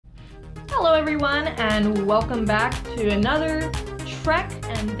Hello everyone, and welcome back to another trek,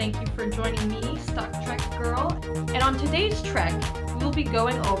 and thank you for joining me, Stock Trek Girl. And on today's trek, we'll be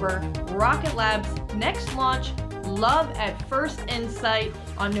going over Rocket Lab's next launch, Love at First Insight,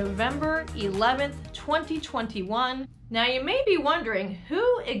 on November 11th, 2021. Now you may be wondering,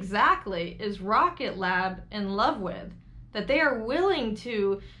 who exactly is Rocket Lab in love with, that they are willing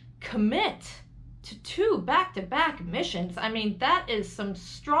to commit to 2 back-to-back missions? I mean, that is some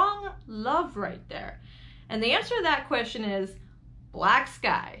strong love right there. And the answer to that question is Black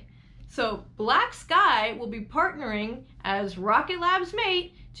Sky. So Black Sky will be partnering as Rocket Lab's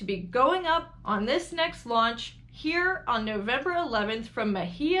mate to be going up on this next launch here on November 11th from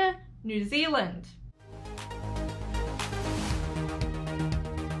Mahia, New Zealand.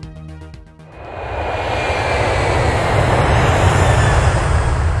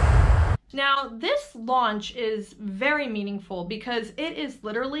 Now, this launch is very meaningful because it is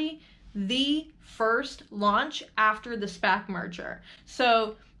literally the first launch after the Spac merger.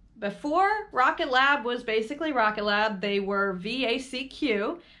 So before Rocket Lab was basically Rocket Lab, they were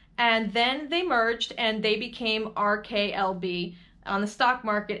VACQ, and then they merged and they became RKLB on the stock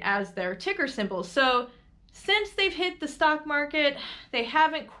market as their ticker symbol. So since they've hit the stock market, they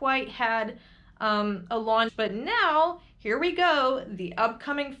haven't quite had a launch, but now here we go, the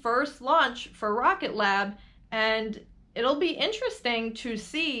upcoming first launch for Rocket Lab, and it'll be interesting to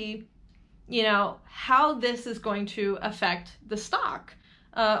see, you know, how this is going to affect the stock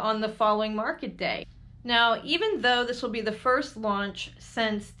on the following market day. Now, even though this will be the first launch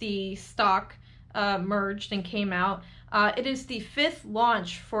since the stock merged and came out, it is the 5th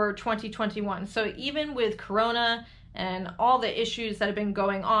launch for 2021. So even with Corona and all the issues that have been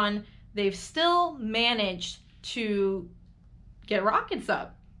going on, they've still managed to get rockets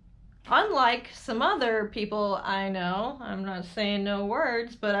up. Unlike some other people I know, I'm not saying no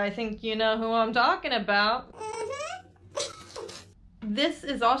words, but I think you know who I'm talking about. This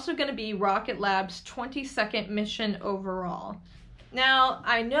is also going to be Rocket Lab's 22nd mission overall. Now,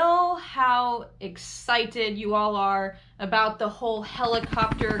 I know how excited you all are about the whole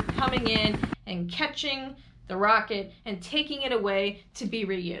helicopter coming in and catching the rocket and taking it away to be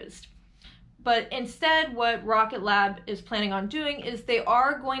reused. But instead, what Rocket Lab is planning on doing is they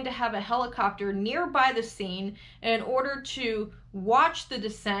are going to have a helicopter nearby the scene in order to watch the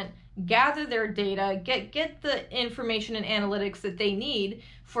descent, gather their data, get the information and analytics that they need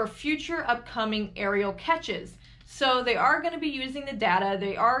for future upcoming aerial catches. So they are going to be using the data,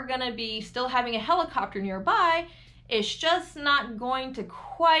 they are going to be still having a helicopter nearby. It's just not going to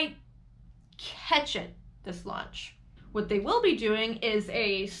quite catch it this launch. What they will be doing is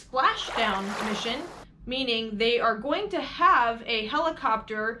a splashdown mission, meaning they are going to have a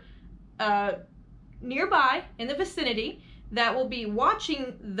helicopter nearby in the vicinity that will be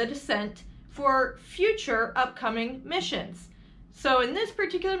watching the descent for future upcoming missions. So in this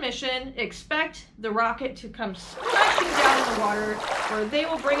particular mission, expect the rocket to come splashing down in the water, where they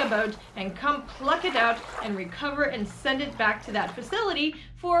will bring a boat and come pluck it out and recover and send it back to that facility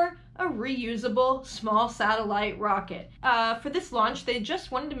for a reusable small satellite rocket. For this launch, they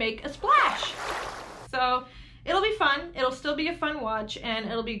just wanted to make a splash. So it'll be fun. It'll still be a fun watch, and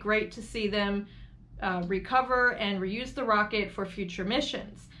it'll be great to see them recover and reuse the rocket for future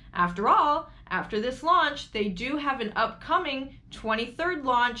missions. After all, after this launch, they do have an upcoming 23rd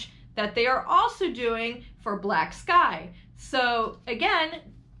launch that they are also doing for Black Sky. So again,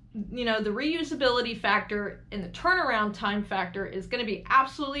 you know, the reusability factor and the turnaround time factor is going to be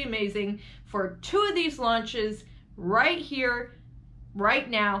absolutely amazing for 2 of these launches right here, right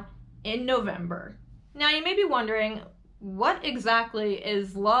now in November. Now you may be wondering, what exactly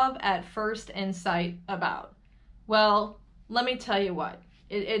is Love at First Insight about? Well, let me tell you what.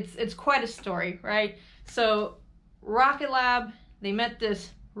 It's quite a story, right? So Rocket Lab, they met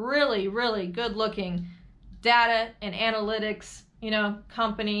this really, really good looking data and analytics, you know,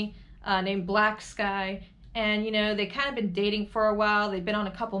 company named Black Sky. And, you know, they kind of been dating for a while. They've been on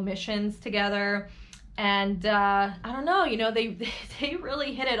a couple missions together. And I don't know, you know, they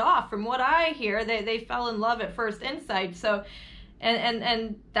really hit it off. From what I hear, they fell in love at first insight. So,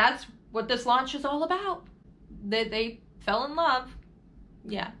 and that's what this launch is all about. They fell in love.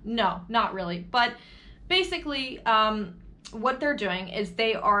 Yeah, no, not really. But basically, what they're doing is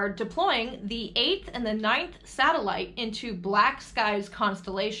they are deploying the 8th and the 9th satellite into Black Sky's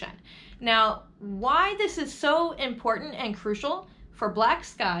constellation. Now, why this is so important and crucial for Black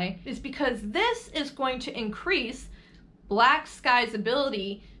Sky is because this is going to increase Black Sky's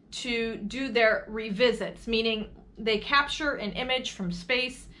ability to do their revisits, meaning they capture an image from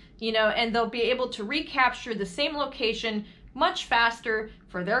space, you know, and they'll be able to recapture the same location much faster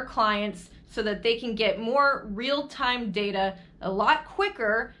for their clients so that they can get more real-time data a lot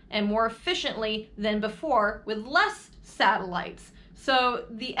quicker and more efficiently than before with less satellites. So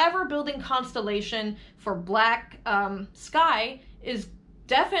the ever-building constellation for black sky is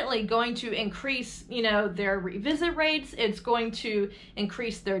definitely going to increase, their revisit rates. It's going to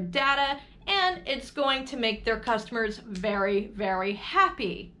increase their data, and it's going to make their customers very, very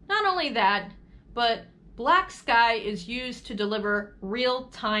happy. Not only that, but black sky is used to deliver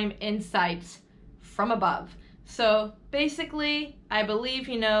real-time insights from above. So basically, I believe,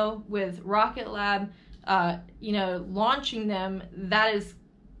 with Rocket Lab, launching them, that is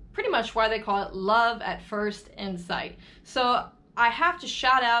pretty much why they call it love at first insight. So I have to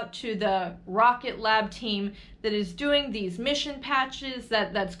shout out to the Rocket Lab team that is doing these mission patches,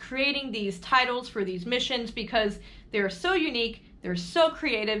 that's creating these titles for these missions, because they're so unique, they're so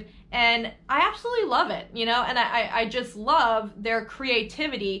creative, and I absolutely love it, and I just love their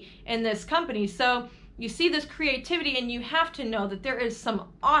creativity in this company. So you see this creativity, and you have to know that there is some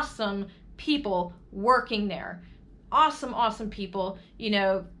awesome people working there. Awesome people,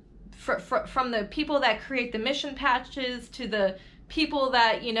 from the people that create the mission patches to the people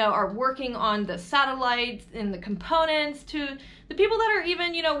that, are working on the satellites and the components, to the people that are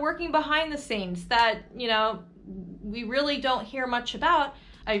even, working behind the scenes that, we really don't hear much about.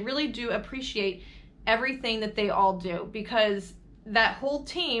 I really do appreciate everything that they all do, because that whole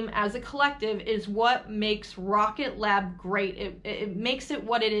team as a collective is what makes Rocket Lab great. It makes it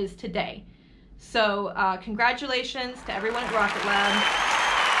what it is today. So congratulations to everyone at Rocket Lab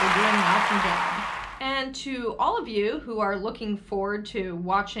for doing an awesome job. And to all of you who are looking forward to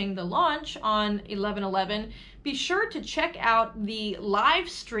watching the launch on 11/11, be sure to check out the live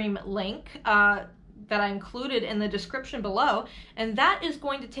stream link that I included in the description below, and that is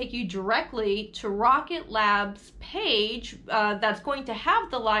going to take you directly to Rocket Lab's page that's going to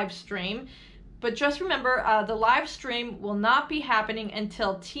have the live stream. But just remember, the live stream will not be happening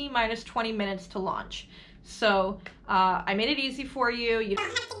until T-minus 20 minutes to launch. So I made it easy for you. You don't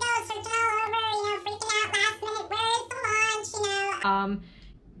have to go search all over, freaking out last minute, where is the launch,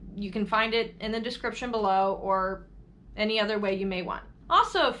 You can find it in the description below, or any other way you may want.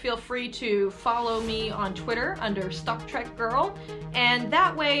 Also, feel free to follow me on Twitter under Stock Trek Girl, and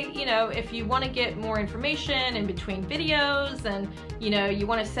that way, if you want to get more information in between videos, and you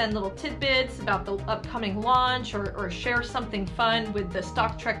want to send little tidbits about the upcoming launch, or share something fun with the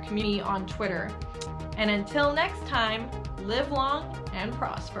Stock Trek community on Twitter. And until next time, live long and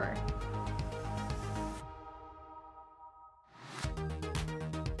prosper.